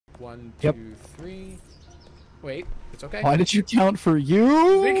1, Yep. 2, 3. Wait, it's okay. Why did you count for you?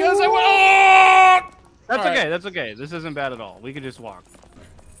 Because I went. Oh! That's All okay. right. That's okay. This isn't bad at all. We could just walk.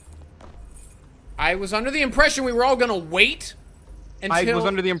 I was under the impression we were all gonna wait until. I was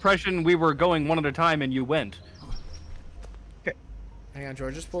under the impression we were going one at a time, and you went. Okay. Hang on,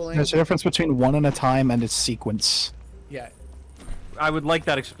 George is pulling. There's a difference between one at a time and its sequence. Yeah. I would like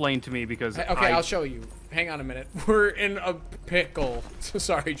that explained to me because Okay, I'll show you. Hang on a minute. We're in a pickle. So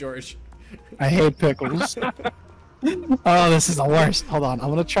sorry, George. I hate pickles. Oh, this is the worst. Hold on. I'm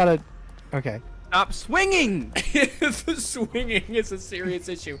gonna try to. Okay. Stop swinging! The swinging is a serious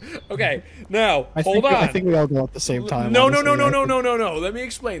issue. Okay, now hold on. I think we all go at the same time. No. honestly. Let me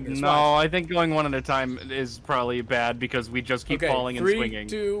explain this. No, Watch. I think going one at a time is probably bad because we just keep falling and swinging.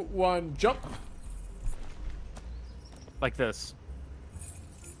 3, 2, 1, jump. Like this.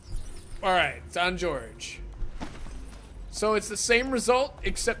 All right, it's on George. So it's the same result,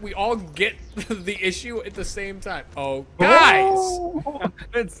 except we all get the issue at the same time. Oh, guys!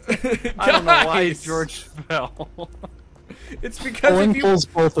 I don't know why Guys! George fell. It's because Pulling if you... pulls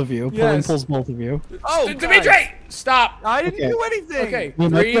both of you. Pulling Yes. pulls both of you. Oh, Dimitri! guys. Stop! I didn't Okay. do anything! Okay, We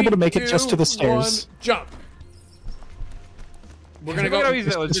might be 3, able to make it 2, just to the stairs. 1, jump. We're gonna Look how go... easy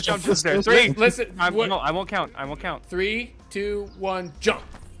that was. Just jump to the stairs. Three. Listen, No, I won't count. I won't count. 3, 2, 1, jump.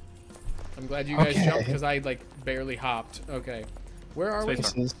 I'm glad you guys Okay. jumped because I like barely hopped. Okay, where are we?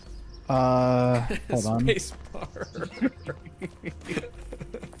 Space This is. Hold on. Space bar.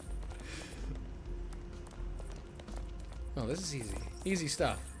 Oh, this is easy. Easy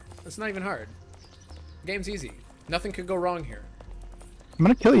stuff. It's not even hard. The game's easy. Nothing could go wrong here. I'm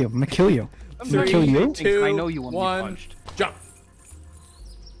gonna kill you. I'm gonna kill you. I'm gonna kill you. 2, I know you want to be 1, punched. jump.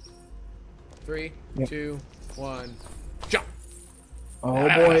 3, Yep. 2, 1, jump. Oh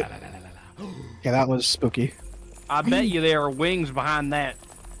boy. Yeah, that was spooky. I bet you there are wings behind that.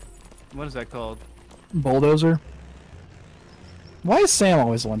 What is that called? Bulldozer. Why is Sam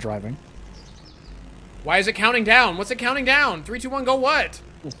always the one driving? Why is it counting down? What's it counting down? 3, 2, 1, go what?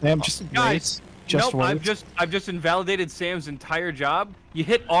 Sam just Guys, waits. Just nope, waits. I've just invalidated Sam's entire job. You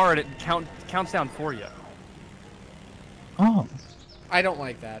hit R and it counts down for you. Oh. I don't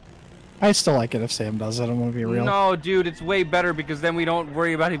like that. I still like it if Sam does it. I'm gonna be real. No, dude, it's way better because then we don't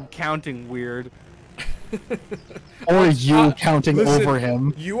worry about him counting weird. Or you counting listen, over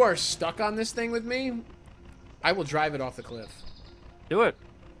him. You are stuck on this thing with me. I will drive it off the cliff. Do it.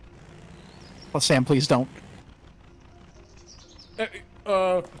 Well, Sam, please don't.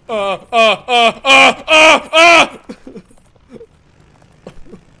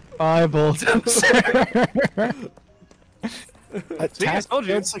 Bye, bulldozer. See, I told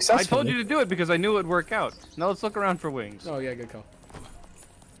you. I told Successfully. you to do it because I knew it would work out. Now let's look around for wings. Oh yeah, good call.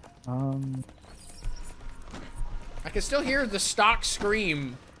 Um, I can still hear the stock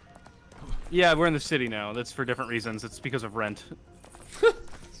scream. Yeah, we're in the city now. That's for different reasons. It's because of rent. I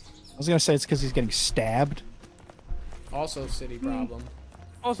was gonna say it's because he's getting stabbed. Also, city problem.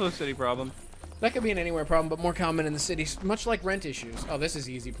 Also a city problem. That could be an anywhere problem, but more common in the cities, much like rent issues. Oh, this is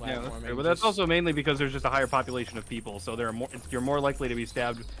easy Yeah, that's platforming. true. But that's also mainly because there's just a higher population of people, so there are more. You're more likely to be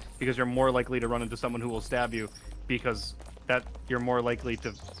stabbed because you're more likely to run into someone who will stab you because you're more likely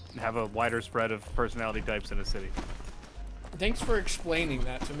to have a wider spread of personality types in a city. Thanks for explaining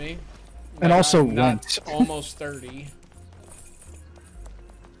that to me. And Like, also I'm not rent. almost 30.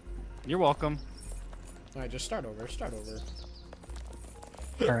 You're welcome. All right, just start over. Start over.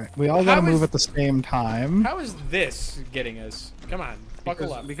 All right, we all gotta How is- move at the same time. How is this getting us? Come on,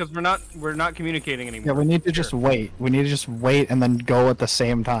 buckle up. Because we're not communicating anymore. Yeah, we need to just wait. We need to just wait and then go at the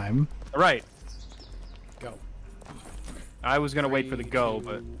same time. Right. Go. I was gonna wait for the 3, go, 2,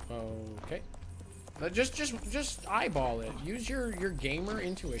 but okay. Just eyeball it. Use your gamer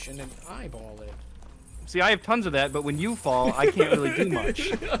intuition and eyeball it. see, I have tons of that. But when you fall, I can't really do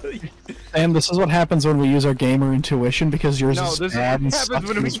much. And this is what happens when we use our gamer intuition because yours No, is this bad and happens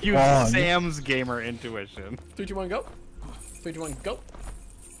when we Sutton's use wrong. Sam's gamer intuition. 3, 2, 1, go. 3, 2, 1, go.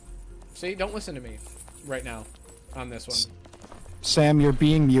 See, don't listen to me right now on this one. Sam, you're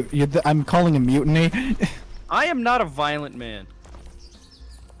being mute. I'm calling a mutiny. I am not a violent man.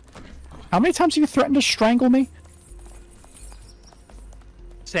 How many times have you threatened to strangle me?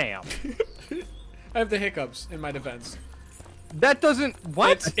 Sam. I have the hiccups in my defense. That doesn't.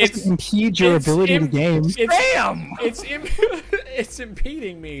 What? It doesn't impede your ability to game. Sam! It's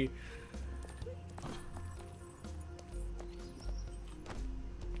impeding me.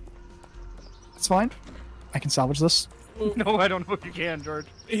 It's fine. I can salvage this. No, I don't know if you can, George.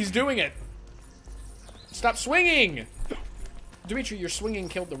 He's doing it. Stop swinging! Dimitri, your swinging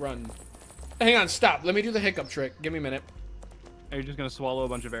killed the run. Hang on, stop. Let me do the hiccup trick. Give me a minute. Are you just gonna swallow a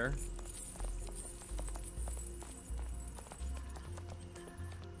bunch of air?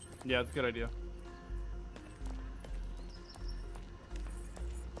 Yeah, it's a good idea.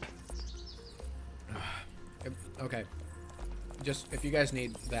 Okay. Just, if you guys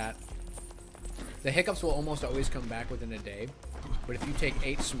need that. The hiccups will almost always come back within a day. But if you take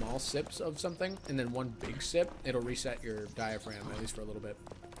 8 small sips of something, and then 1 big sip, it'll reset your diaphragm, at least for a little bit.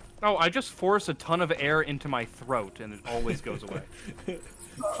 Oh, I just force a ton of air into my throat, and it always goes away.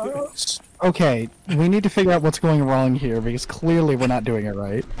 Okay, we need to figure out what's going wrong here, because clearly we're not doing it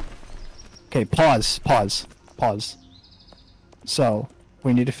right. Okay, pause. So,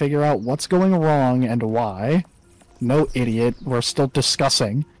 we need to figure out what's going wrong and why. No, idiot, we're still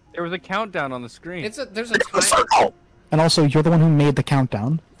discussing. There was a countdown on the screen. There's a time. And also, you're the one who made the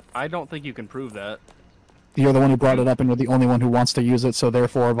countdown. I don't think you can prove that. You're the one who brought it up, and you're the only one who wants to use it, so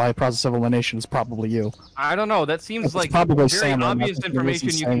therefore, by process of elimination, it's probably you. I don't know. That seems like probably very Sam, obvious nothing information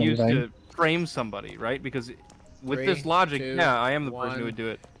you can use anything. to frame somebody, right? Because with 3, this logic, 2, yeah, I am the person 1, who would do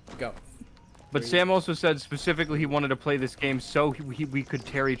it. Go. But 3. Sam also said specifically he wanted to play this game so we could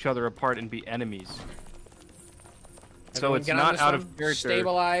tear each other apart and be enemies. So Everyone it's get on not this out one. of character.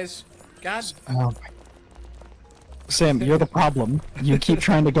 Stabilize. God. Oh my... Sam, you're the problem. You keep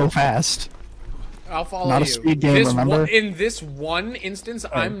trying to go fast. I'll follow Not you. a speed game, remember? In this one instance,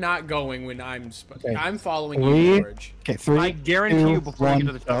 I'm not going when Okay. I'm following 3. you, George. Okay, 3. I guarantee 2, you before you 1, get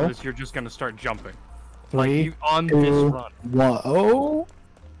to the top go. of this, you're just gonna start jumping. 3, Like you, on 2, this run. 1. Oh.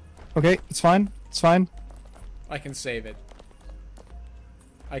 Okay, it's fine. It's fine. I can save it.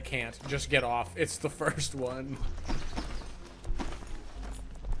 I can't. Just get off. It's the first one.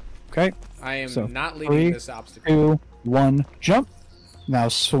 Okay. I am So, not leading 3, this obstacle. 2, 1, jump. Now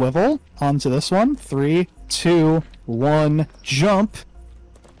swivel onto this one. 3, 2, 1, jump.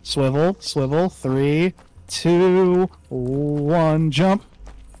 Swivel, 3, 2, 1, jump.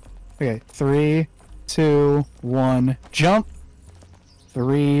 Okay, 3, 2, 1, jump.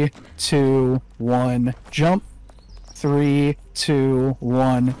 3, 2, 1, jump. 3, 2,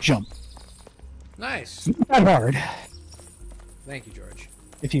 1, jump. Nice. Not that hard. Thank you, George.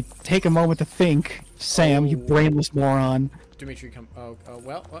 If you take a moment to think, Sam, you brainless moron. Dimitri, come.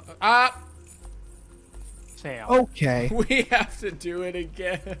 Sam. Okay. We have to do it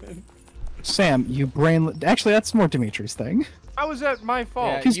again. Sam, you brainless. Actually, that's more Dimitri's thing. How is that my fault?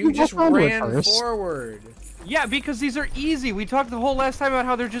 Yeah, 'Cause you you just walked onto it ran first. forward. Yeah, because these are easy. We talked the whole last time about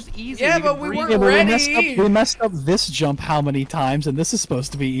how they're just easy. Yeah, You but can we breathe. weren't Yeah, but ready. we messed up this jump how many times, and this is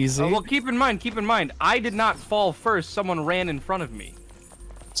supposed to be easy. Well, keep in mind, I did not fall first. Someone ran in front of me.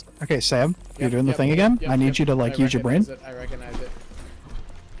 Okay, Sam, you're Yep, doing the yep, thing yep, again. yep, I need yep. you to like use your brain. I recognize it.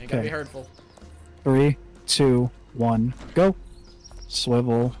 Ain't gonna Okay. be hurtful. 3, 2, 1, go.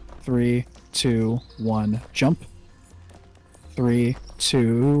 Swivel. 3, 2, 1, jump. 3,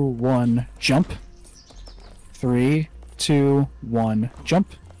 2, 1, jump. 3, 2, 1,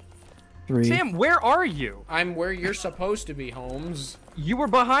 jump. 3. Sam, where are you? I'm where you're supposed to be, Holmes. You were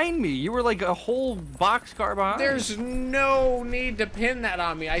behind me. You were like a whole boxcar behind. There's no need to pin that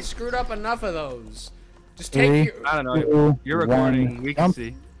on me. I screwed up enough of those. Just take 3, your... I don't know. 2, You're recording. 1, We can jump.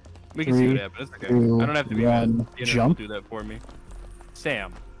 see. We can see 3, what happened. It's okay. 2, I don't have to be 1, mad. The internet jump. will do that for me.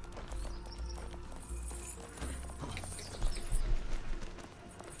 Sam.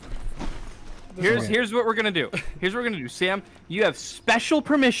 Here's what we're gonna do. Here's what we're gonna do. Sam, you have special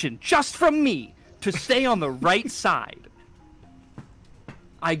permission just from me to stay on the right side.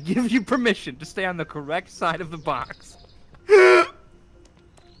 I give you permission to stay on the correct side of the box.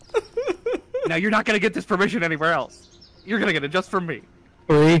 Now you're not gonna get this permission anywhere else. You're gonna get it just from me.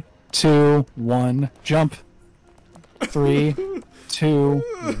 3, 2, 1, jump. 3, 2,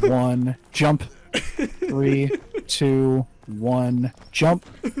 1, jump. 3, 2, 1, jump.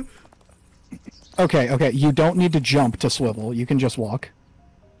 Okay, you don't need to jump to swivel. You can just walk.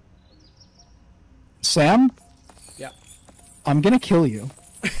 Sam? Yeah. I'm gonna kill you.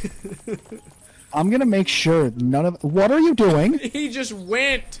 I'm gonna make sure none of... What are you doing? He just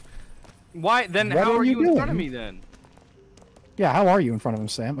went. Why then? What How are are you you in front of doing? me then? Yeah, how are you in front of him,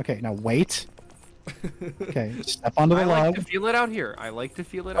 Sam? Okay, now wait. Okay, step onto the I like log. to feel it out here. I like to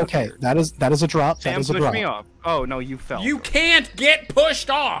feel it out Okay, here. that is a drop. That Sam is a pushed drop. me off. Oh no, you fell. You can't get pushed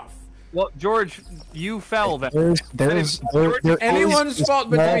off. Well, George, you fell then. There is Anyone's a fault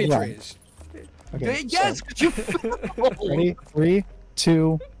but small Dimitri's. drop. Okay, Yes, so, 'cause you fell. ready? 3,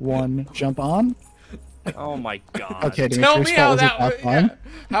 2, 1, jump on. Oh my god. Okay, Tell Dimitri's me how fault was that. at that time.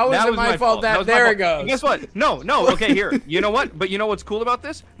 How is That it was my fault? That That was my there fault. it goes. And guess what? No. Okay, here. You know what? But you know what's cool about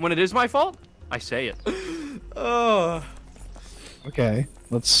this? When it is my fault, I say it. Oh. Okay,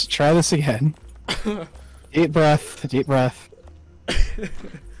 let's try this again. Deep breath, deep breath.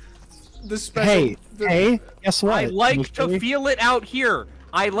 The special. Hey, guess what? I like to feel it out here.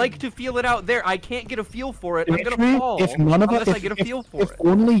 I like to feel it out there. I can't get a feel for it. I'm gonna fall. If none of us, unless I get a feel for if it.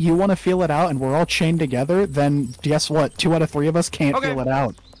 only you want to feel it out, and we're all chained together, then guess what? 2 out of 3 of us can't feel it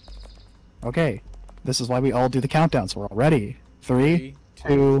out. Okay, this is why we all do the countdown. So we're all ready. 3,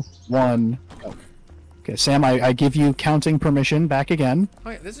 2, 1, go. Okay, Sam, I give you counting permission back again.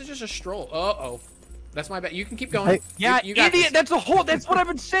 Okay, this is just a stroll. Uh-oh. That's my bad. You can keep going. Yeah, you got idiot! this. That's what I've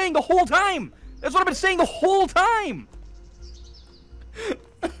been saying the whole time! That's what I've been saying the whole time!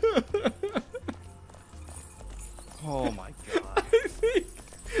 Oh my god. I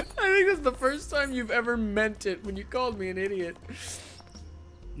think that's the first time you've ever meant it when you called me an idiot.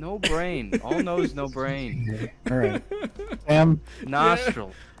 No brain. All nose, no brain. Alright. Sam.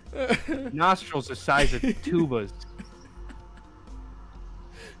 Nostrils. Nostrils the size of tubas.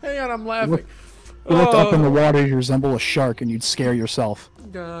 Hang on, I'm laughing. You looked up in the water, you resemble a shark, and you'd scare yourself.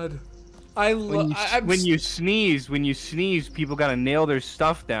 God. When you sneeze, people gotta nail their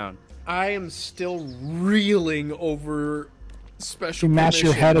stuff down. I am still reeling over special. If you mash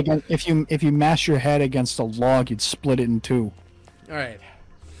your head permission. against, if you mash your head against a log, you'd split it in 2. All right.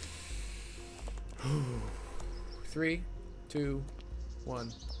 3, 2,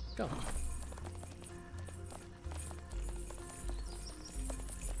 1, go.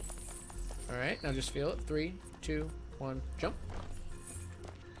 All right, now just feel it. 3, 2, 1, jump.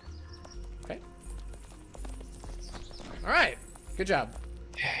 Okay. All right, good job.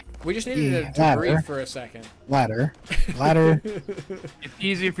 We just needed to breathe for a second. Ladder. It's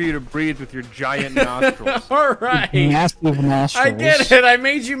easy for you to breathe with your giant nostrils. All right. Massive nostrils. I get it. I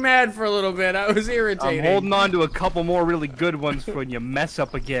made you mad for a little bit. I was irritated. I'm holding on to a couple more really good ones for when you mess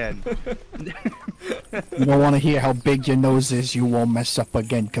up again. You don't want to hear how big your nose is, you won't mess up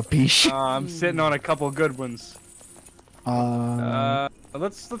again, capiche? I'm sitting on a couple good ones.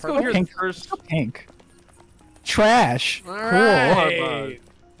 Let's go here pink. first. Pink. Trash. All Cool. right.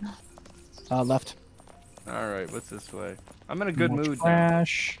 Left. Alright, what's this way? I'm in a good mood now.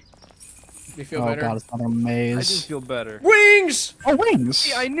 Trash. You feel Oh better? god, it's another I do maze. feel better. Wings! Oh, wings!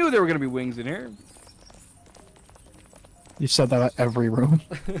 See, I knew there were gonna be wings in here. You said that at every room.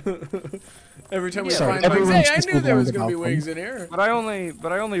 Every time we Sorry, find wings, everyone's hey, I just knew there was worried gonna be about wings them. in here. But I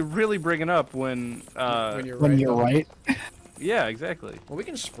only really bring it up when When you're right. yeah, exactly. Well, we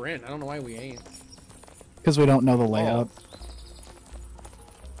can sprint. I don't know why we ain't. Because we don't know the layout.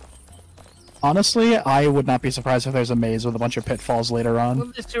 Honestly, I would not be surprised if there's a maze with a bunch of pitfalls later on.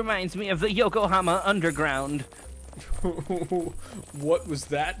 Well, this reminds me of the Yokohama Underground. What was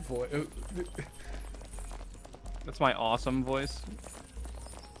that voice? That's my awesome voice.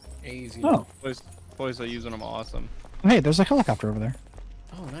 Easy. Oh. Voice I use when I'm awesome. Hey, there's a helicopter over there.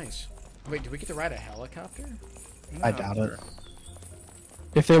 Oh, nice. Wait, do we get to ride a helicopter? I doubt it.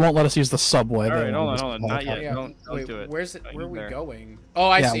 If they won't let us use the subway, All right, then hold we'll on, use hold on, the not helicopter. yet. Yeah. Don't Wait, do it. where's it? Not Where are we there. going? Oh,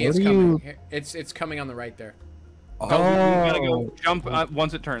 I Yeah, see. where It's do coming. you- Here. It's coming on the right there. Oh, Go, we gotta go. Jump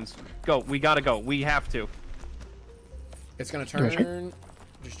once it turns. Go. We gotta go. We have to. It's gonna Okay. turn.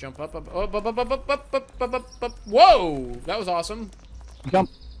 Just jump up, up, up, up, up, up, up, up, up, up, up, up. Whoa! That was awesome. Jump.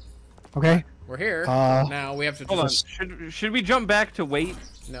 Okay. We're here. Uh, Now we have to. Hold on. Just... Should we jump back to wait?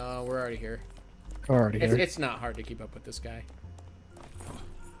 No, we're already here. We're already here. It's not hard to keep up with this guy.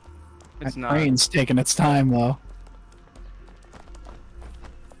 It's My not. brain's taking its time, though.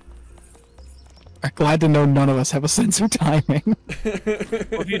 I'm glad to know none of us have a sense of timing.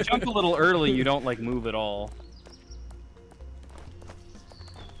 Well, if you jump a little early, you don't like move at all.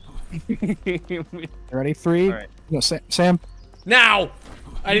 Ready? 3. All right. No, Sam. Now!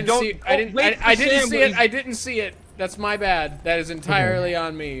 I didn't don't- see it. I didn't. wait for I didn't Sam, see it. please. I didn't see it. That's my bad. That is entirely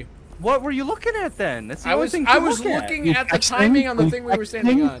on me. What were you looking at then? That's the I only was. thing to I was look at. looking You at the texting? timing on the You thing we were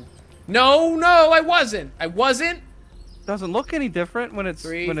standing texting? on. No, no, I wasn't. I wasn't. Doesn't look any different when it's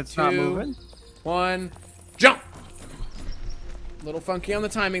 3, not 2, moving. 1, jump. Little funky on the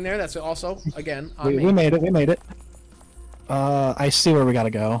timing there. That's also again on me. We made it. We made it. I see where we gotta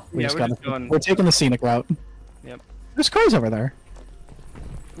go. We Yeah, just we're gotta. just going- We're taking the scenic route. Yep. There's cars over there.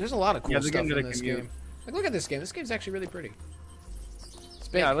 There's a lot of cool Yeah, they're stuff getting to in the this commute. game. Like, look at this game. This game's actually really pretty. It's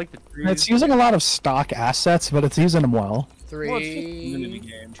big. Yeah, I like the trees. It's using a lot of stock assets, but it's using them well. Well, it's just a 3,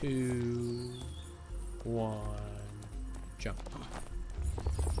 minigame. 2, 1, jump.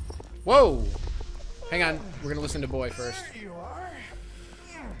 Whoa! Hang on. We're gonna listen to Boy first. There you are.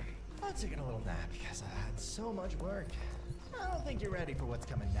 I'm taking a little nap because I had so much work. I don't think you're ready for what's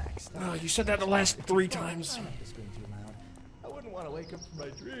coming next. Oh, you said that the last 3 times. Turn up the screen too loud. I wouldn't want to wake up from my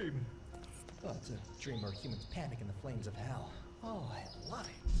dream. Oh, it's a dream where humans panic in the flames of hell. Oh, I love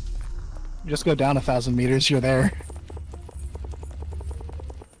it. Just go down 1,000 meters. You're there.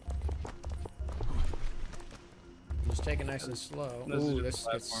 Just take it nice and slow. This is Ooh, just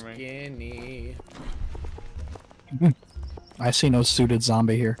this gets platforming. skinny. I see no suited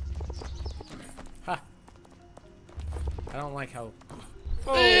zombie here. Ha! I don't like how.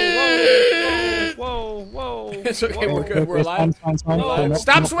 Whoa! Whoa! Whoa! It's okay, Whoa. we're good. We're alive. Fine. We're alive. Pull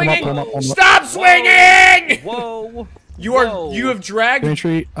Stop up, pull up, swinging! pull up, pull up. Stop swinging! Whoa! You are. Whoa. You have dragged.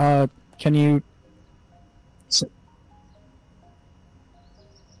 Dimitri, can you...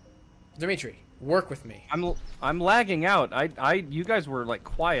 Dimitri, work with me. I'm lagging out. You guys were like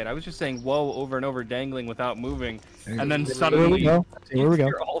quiet. I was just saying whoa over and over, dangling without moving, and then Here we suddenly go. Here we go.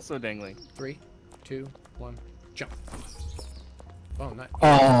 you're also dangling. 3, 2, 1, jump. Oh, not.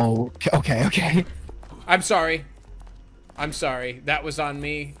 Oh, okay. I'm sorry. I'm sorry. That was on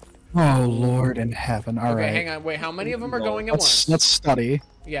me. Oh, Lord in heaven. All right. Okay, hang on. Wait, how many of them are going at once? Let's study.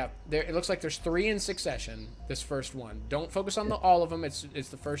 Yeah, there. It looks like there's 3 in succession. This first one. Don't focus on all of them. It's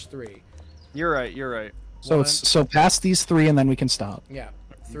the first 3. You're right. You're right. So One. it's past these 3 and then we can stop. Yeah.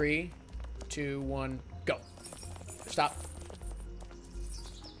 3, 2, 1, go. Stop.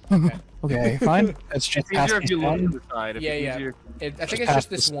 Okay. Okay, fine. It's just It's easier past if you these look to 1. the side. If Yeah, it's yeah. easier- I think it's past just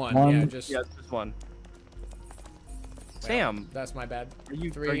this this one. one. Yeah, just. Yeah, it's this one. Well, Sam, That's my bad. are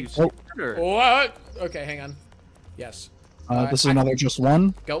you 3. scared? Or... What? Okay, hang on. Yes. This is another just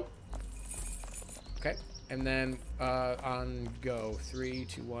 1. Go. Okay, and then on go. 3,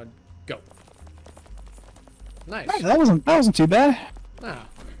 2, 1, go. Nice. Hey, that wasn't too bad. Nah,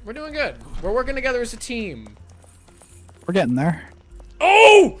 we're doing good. We're working together as a team. We're getting there.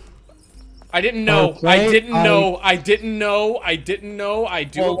 Oh! I didn't know. Okay, I didn't know. I didn't know. I didn't know. I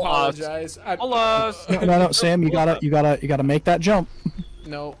do Hold apologize. Alas. No, Sam, you gotta make that jump.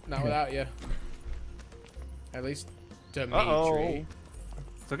 No, not without you. At least Dimitri. Uh-oh.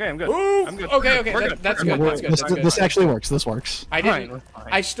 It's okay. I'm good. Ooh, I'm good. okay, We're that's We're good. That's good. This, That's good. this actually works. This works. I Fine, didn't. we're fine.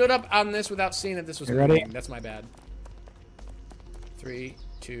 I stood up on this without seeing that this was You ready? moving. That's my bad. 3,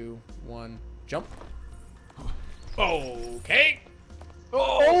 2, 1, jump. Okay.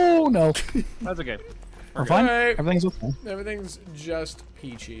 Oh no. That's okay. We're fine. Alright. Everything's okay. Everything's just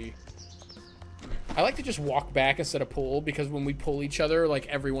peachy. I like to just walk back instead of pull because when we pull each other, like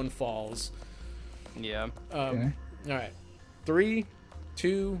everyone falls. Yeah. Okay. All right. 3,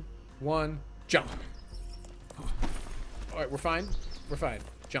 2, 1, jump. All right, we're fine. We're fine.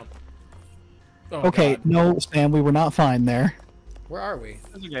 Jump. Oh, Okay, God. no, Sam, we were not fine there. Where are we?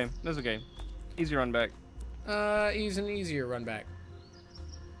 That's okay. That's okay. Easy run back. Ease an easier run back.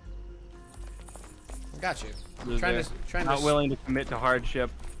 Got you. Loser. Trying Not to. willing to commit to hardship.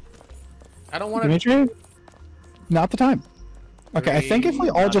 I don't want to. Dimitri? Not the time. Okay, I think if we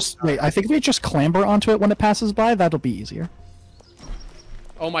all just wait, I think if we just clamber onto it when it passes by, that'll be easier.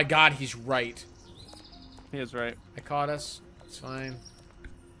 Oh my God, he's right. He is right. I caught us. It's fine.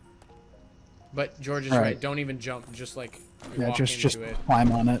 But George is All right. right. Don't even jump. Just like Yeah, walk just into it.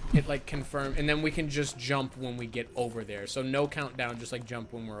 climb on it. It like confirm, and then we can just jump when we get over there. So no countdown. Just like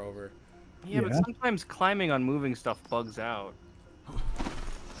jump when we're over. Yeah, but Yeah. sometimes climbing on moving stuff bugs out.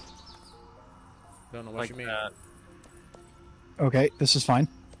 Don't know what Like you mean. that. Okay, this is fine.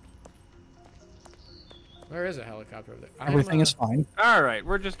 Where is a helicopter over there? Everything is fine. All right,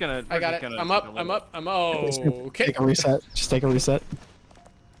 we're just gonna. I got it. I'm up. I'm up. I'm okay. Take a reset. Just take a reset.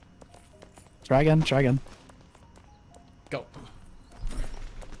 Try again. Try again. Go.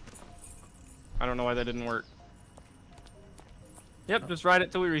 I don't know why that didn't work. Yep, just ride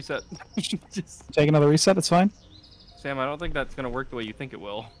it till we reset. Just... Take another reset. It's fine. Sam, I don't think that's gonna work the way you think it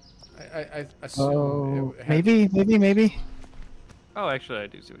will. I assume Oh, it had- maybe. Oh, actually, I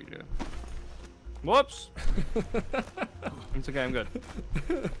do see what you're doing. Whoops. It's okay. I'm good.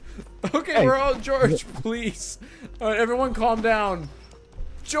 Okay, Hey. we're all George, please. All right, everyone, calm down.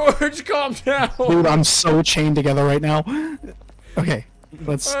 George, calm down. Dude, I'm so chained together right now. Okay,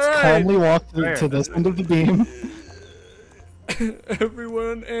 let's All right. calmly walk to There. this end of the beam.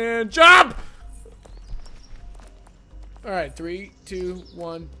 Everyone, and jump. All right, 3, 2,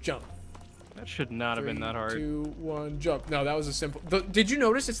 1, jump. That should not have been that hard. 2, 1, jump. No, that was a simple. Did you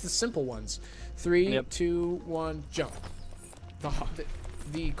notice it's the simple ones? 3, Yep. 2, 1, jump.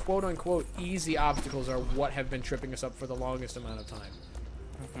 The quote unquote easy obstacles are what have been tripping us up for the longest amount of time.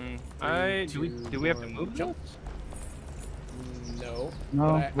 Do we have to 2, move? jump. No. No,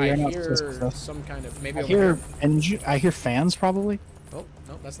 but we I are not hear supposed to. some kind of maybe I over hear here. engine. I hear fans probably. Oh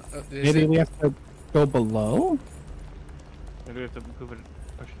no, that's not. Is Maybe it? we have to go below. Maybe we have to move it,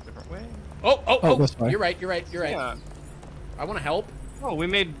 push it a different way. Oh, this way. you're right. You're right. You're right. Yeah. I want to help. Oh, we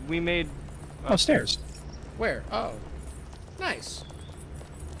made. Oh, stairs. Where? Oh, nice.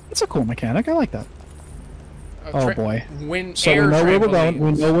 That's a cool mechanic. I like that. Oh boy. When So air we know where we're trampolines. going.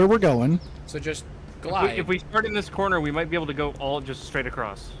 We know where we're going. So just Glide. If we start in this corner, we might be able to go all just straight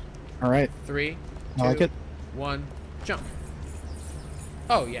across. All right. 3, I like 2, it. 1, jump.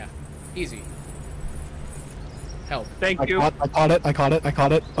 Oh yeah, easy. Help. Thank I you. caught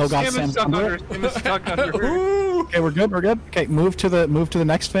it. Oh god, Sam Sam's is stuck under under. it. Sam is stuck under. Ooh. Okay, we're good. Okay, move to the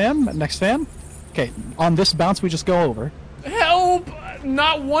next fan. Next fan. Okay, on this bounce we just go over. Help!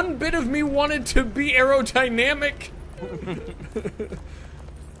 Not one bit of me wanted to be aerodynamic.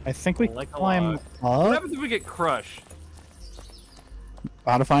 I think we Like a climb lot. What up. happens if we get crushed?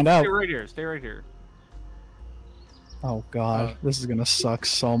 About to find out. Stay right here. Stay right here. Oh god, this is gonna suck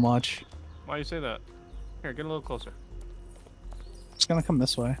so much. Why do you say that? Here, get a little closer. It's gonna come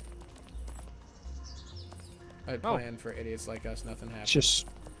this way. I plan for idiots like us. Nothing happens. It's just.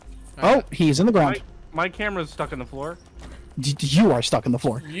 All Oh, right. he's in the ground. My camera's stuck in the floor. You are stuck in the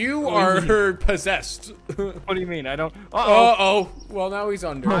floor. You are possessed. What do you mean? I don't. Uh-oh. Uh-oh. Well, now he's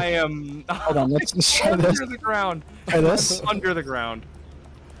under. I am Hold on, let's try this. under the ground. Try this. Under the ground.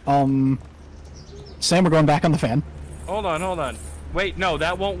 Sam, we're going back on the fan. Hold on. Wait, no,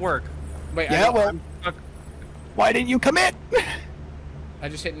 that won't work. Wait, Yeah, well, I'm stuck. why didn't you commit? I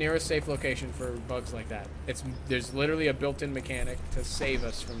just hit nearest safe location for bugs like that. There's literally a built-in mechanic to save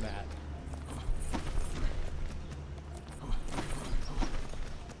us from that.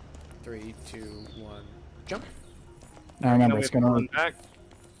 Three, 2, 1, jump. Now remember, No, we it's have to gonna. run back.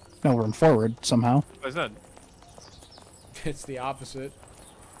 No, run forward somehow. What I said. It's the opposite.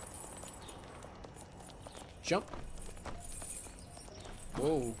 Jump.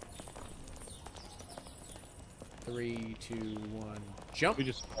 Whoa. 3, 2, 1, jump. We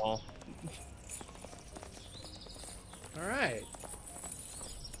just fall. All right.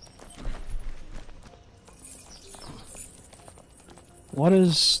 What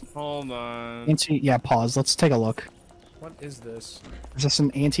is Hold on. anti? Yeah, pause. Let's take a look. What is this? Is this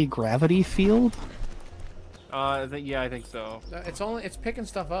an anti-gravity field? Yeah, I think so. It's picking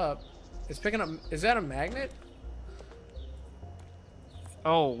stuff up. It's picking up. Is that a magnet?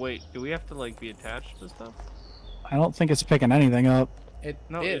 Oh wait, do we have to like be attached to stuff? I don't think it's picking anything up.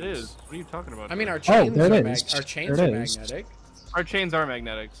 No, it is. What are you talking about? I mean, our Oh, chains there are it is. our chains There are it is. magnetic. our chains are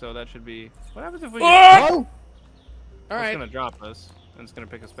magnetic, so that should be. What happens if we? Ah! Oh! All It's right. gonna drop us, and it's gonna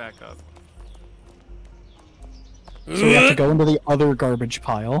pick us back up. So we have to go into the other garbage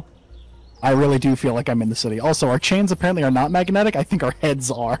pile. I really do feel like I'm in the city. Also, our chains apparently are not magnetic. I think our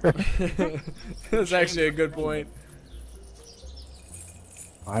heads are. That's actually a good point.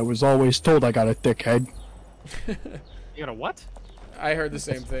 I was always told I got a thick head. You got a what? I heard the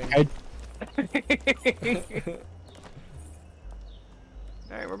same thing. Head.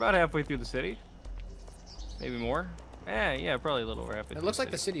 Alright, we're about halfway through the city. Maybe more. Yeah, probably a little over halfway. It through looks the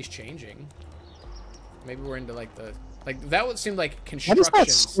like the city. city's changing. Maybe we're into like the that would seem like What construction is that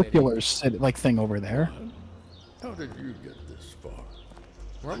city. circular like thing over there? How did you get this far?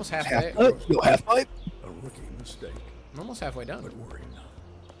 We're almost halfway. Half pipe? A rookie mistake. We're almost halfway done. But worry not.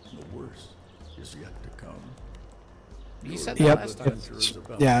 The worst is yet to come. He said Yep. that last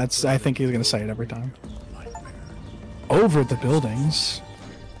time. Yeah, it's. I think he's gonna say it every time. Nightmare. Over the buildings.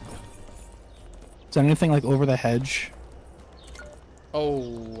 Is that anything like over the hedge?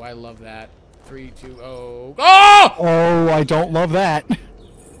 Oh, I love that. 3, 2, 0. Oh! Oh, I don't love that.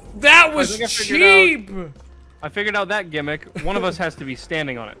 That was think I figured cheap. I figured out that gimmick. One of us has to be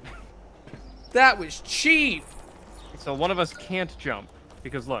standing on it. That was cheap. So one of us can't jump.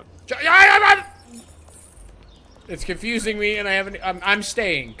 Because look. It's confusing me, and I haven't. I'm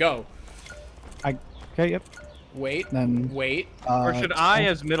staying. Go. Okay, yep. Wait. Then- Wait. Or should I,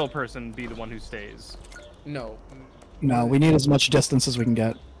 as middle person, be the one who stays? No. No, we need as much distance as we can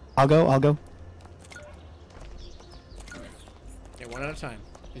get. I'll go. Okay, one at a time.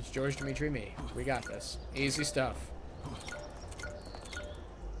 It's George, Dimitri, me. We got this. Easy stuff.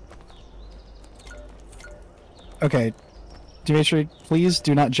 Okay. Dimitri, please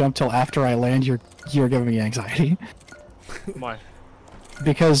do not jump till after I land. You're giving me anxiety. Why?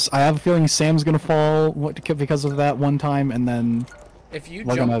 Because I have a feeling Sam's gonna fall because of that one time, and then... If you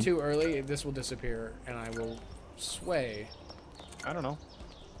We're jump gonna- too early, this will disappear, and I will sway. I don't know.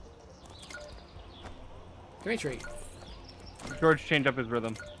 Dimitri. George changed up his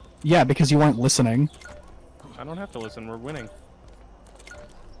rhythm. Yeah, because you weren't listening. I don't have to listen. We're winning.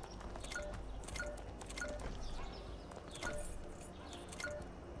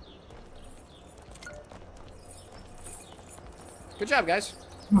 Good job, guys.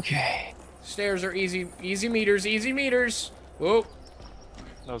 Okay. Stairs are easy. Easy meters. Easy meters. Whoa.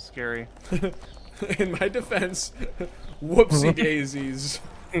 That was scary. In my defense, whoopsie daisies.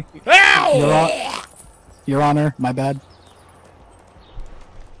 Ow! Your Honor, my bad.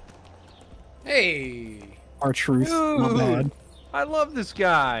 Hey. R-Truth. My Dude. bad. I love this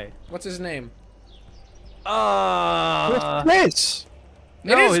guy. What's his name? Chris!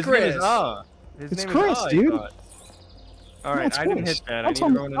 No, It is his Chris. name is His It's name Chris, is dude. All right, No, it's I didn't Chris. hit that. I Don't need tell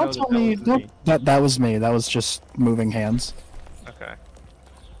everyone to know don't tell that me. was Don't, me. that was me. That was just moving hands. Okay.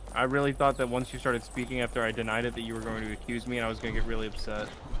 I really thought that once you started speaking after I denied it that you were going to accuse me and I was going to get really upset.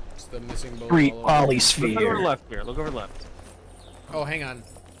 It's the missing bullet. Great all over. Look over polysphere. left here. Look over left. Oh, hang on.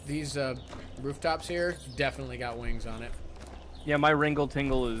 These rooftops here definitely got wings on it. Yeah, my ringle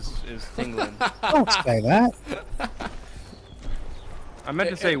tingle is tingling. Don't say that. I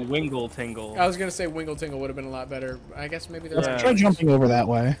meant to say wingle tingle. I was gonna say Wingle Tingle would have been a lot better. I guess maybe there's Yeah. Try jumping over that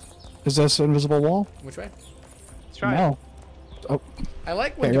way. Is this an invisible wall? Which way? Let's try it. No. Oh, I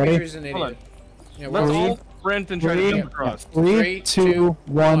like when Okay, ready? Dimitri's an Hold idiot. Yeah, Let's we're all sprint and try to jump across. Three, two,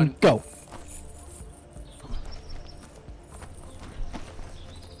 one, go.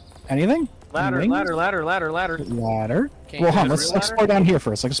 Anything? Ladder, Wings? ladder, ladder, ladder, ladder. Ladder. Can't Well, do hold on. this Let's real explore down here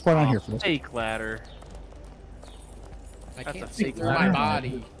first. Let's explore down here first. Fake ladder. I That's can't a see fake through my ladder.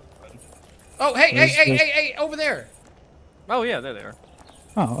 body. Oh, hey, hey, There's- hey, there's- hey, hey, over there. Oh yeah, there they are.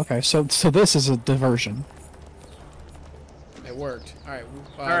 Oh, okay. So this is a diversion. It worked. All right.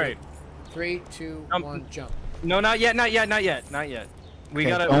 All right. 3, 2, Jump. 1, jump. No, not yet, not yet, not yet, not yet. We Okay,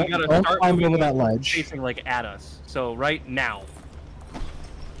 gotta don't start climb moving over that ledge. facing like at us. So right now.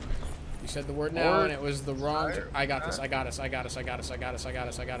 You said the word now, Or- and it was the wrong. Fire. I got this. I got us. I got us. I got us. I got us. I got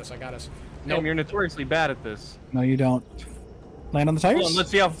us. I got us. I got us. Damn, Nope. you're notoriously bad at this. No, you don't. Land on the tires. Hold on, let's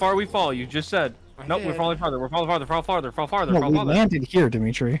see how far we fall. You just said. I Nope, we're did. falling farther. We're falling farther. Fall farther. Fall farther. no, Fall we farther. landed here,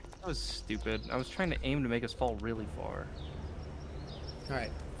 Dimitri. That was stupid. I was trying to aim to make us fall really far. All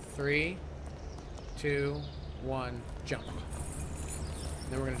right. 3, 2, 1, jump.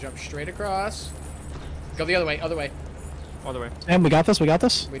 Then we're gonna jump straight across. Go the other way. Other way. Other way. Sam, we got this. We got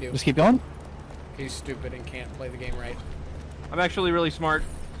this. We do. Just keep going. He's stupid and can't play the game right. I'm actually really smart.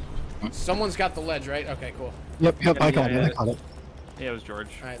 Someone's got the ledge, right? Okay, cool. Yep. Yeah, I caught yeah, it. I yeah. caught it. Yeah, it was George.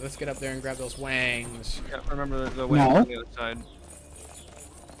 All right, let's get up there and grab those wangs. Yeah, remember the way No. on the other side.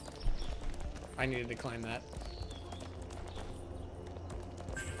 I needed to climb that.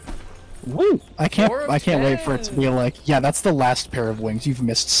 Woo! I can't. Four of I can't wait for it to 10. be like, yeah, that's the last pair of wings. You've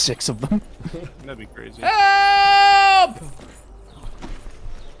missed 6 of them. That'd be crazy. Help!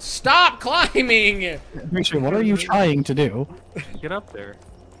 Stop climbing! Dimitri, what are you trying to do? Get up there.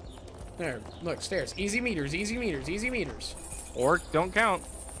 There, look, stairs. Easy meters, easy meters, easy meters. Or don't count.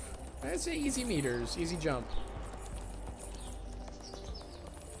 I say easy meters, easy jump.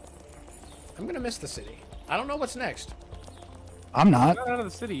 I'm gonna miss the city. I don't know what's next. I'm not. Not out of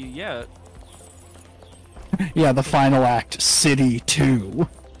the city yet. Yeah, the final act, City 2.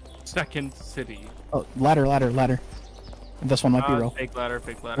 Second city. Oh, ladder, ladder, ladder. This one might be real. Fake ladder,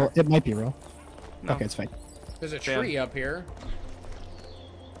 fake ladder. Well, it might be real. No. Okay, it's fake. There's a Bam. tree up here.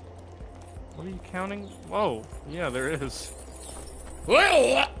 What are you counting? Whoa. Yeah, there is.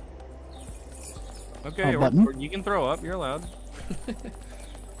 Well, Okay, Oh, button? or you can throw up. You're allowed.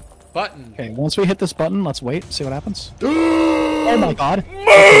 button. Okay, once we hit this button, let's wait, see what happens. Oh my god.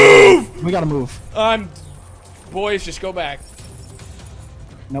 Move! We gotta move. Boys, just go back.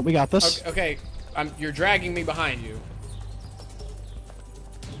 No, we got this. Okay, you're dragging me behind you.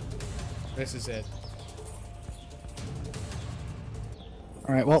 This is it.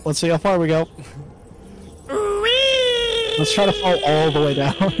 Alright, well, let's see how far we go. Let's try to fall all the way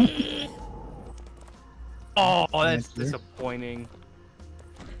down. Oh, that's Nice, dude. disappointing.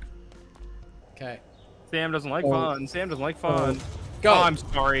 Okay. Sam doesn't like Oh. fun. Sam doesn't like fun. Go. Oh, I'm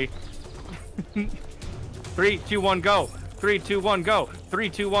sorry. 3, 2, 1, go. 3, 2, 1, go. 3,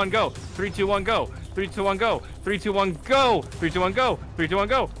 2, 1, go. 3, 2, 1, go. 3, 2, 1, go. 3, 2, 1, go. 3, 2, 1, go. 3, 2, 1,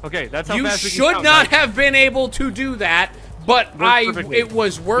 go. Okay, that's how You fast we can should count, not guys. have been able to do that, but Worked perfectly. it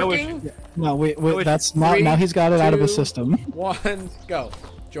was working. issue. No, we it's that's not. Now he's got it out of his 3, system. 1, go.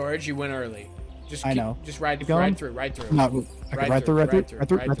 George, you went early. Just I know. Just ride, Keep going. ride through, ride through. No, okay, right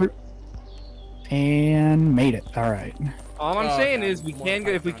through. And made it. Alright. All I'm Oh, saying God, is we more can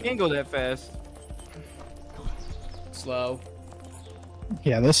go if we pipe can go that fast. Slow.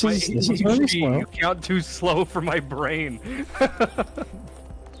 Yeah, this is very slow. You count too slow for my brain.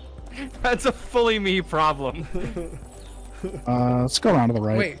 That's a fully me problem. Let's go around to the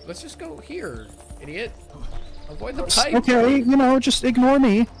right. Wait, let's just go here, idiot. Avoid the It's pipe. okay, you know, just ignore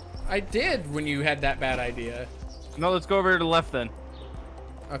me. I did when you had that bad idea. No, let's go over to the left then.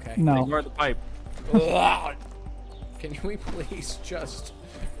 Okay. No. Ignore the pipe. Can we please just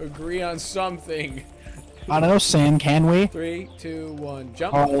agree on something? I don't know, Sam, can we? 3, 2, 1,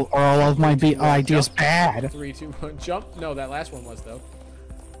 jump. Or all of my Two, one, ideas jump. bad. 3, 2, 1, jump. No, that last one was though.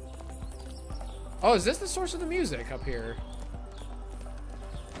 Oh, is this the source of the music up here?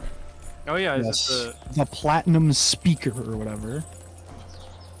 Oh yeah, is Yes. this The platinum speaker or whatever.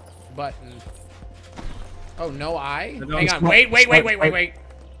 Button. Oh, no eye? No, Hang it's on. not- Wait.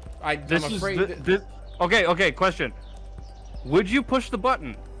 I'm this afraid. is this. Okay. Question: would you push the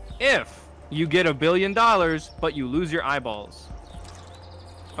button if you get $1 billion but you lose your eyeballs?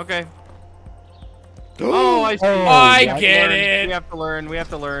 Okay. Oh, I see. Oh, I what? get We it. have to learn. We have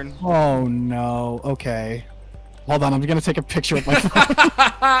to learn. Oh no. Okay. Hold on, I'm gonna take a picture of my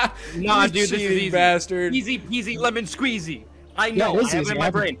phone. Nah, You dude, this is cheating easy. bastard. Easy peasy lemon squeezy. I Yeah, know. it I is have it easy. in my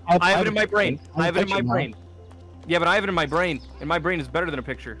brain. I I have it in my brain. I have it in my picture now. brain. Yeah, but I have it in my brain, and my brain is better than a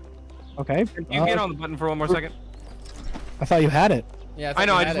picture. Okay. Can you get on the button for one more second? I thought you had it. Yeah, I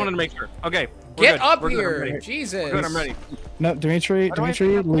know. I had just it. wanted to make sure. Okay. we're Get good. up We're good. I'm here. ready. Jesus. We're good. I'm ready. No, Dimitri, How do I Dimitri,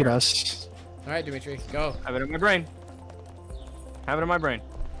 get up lead there? us. All right, Dimitri, go. I have it in my brain. Have it in my brain.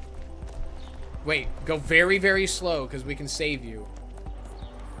 Wait, go very, very slow because we can save you.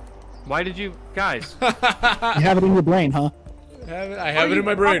 Why did you guys? You have it in your brain, huh? I have it in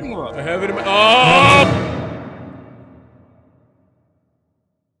my you brain. talking about? I have it in my. Oh!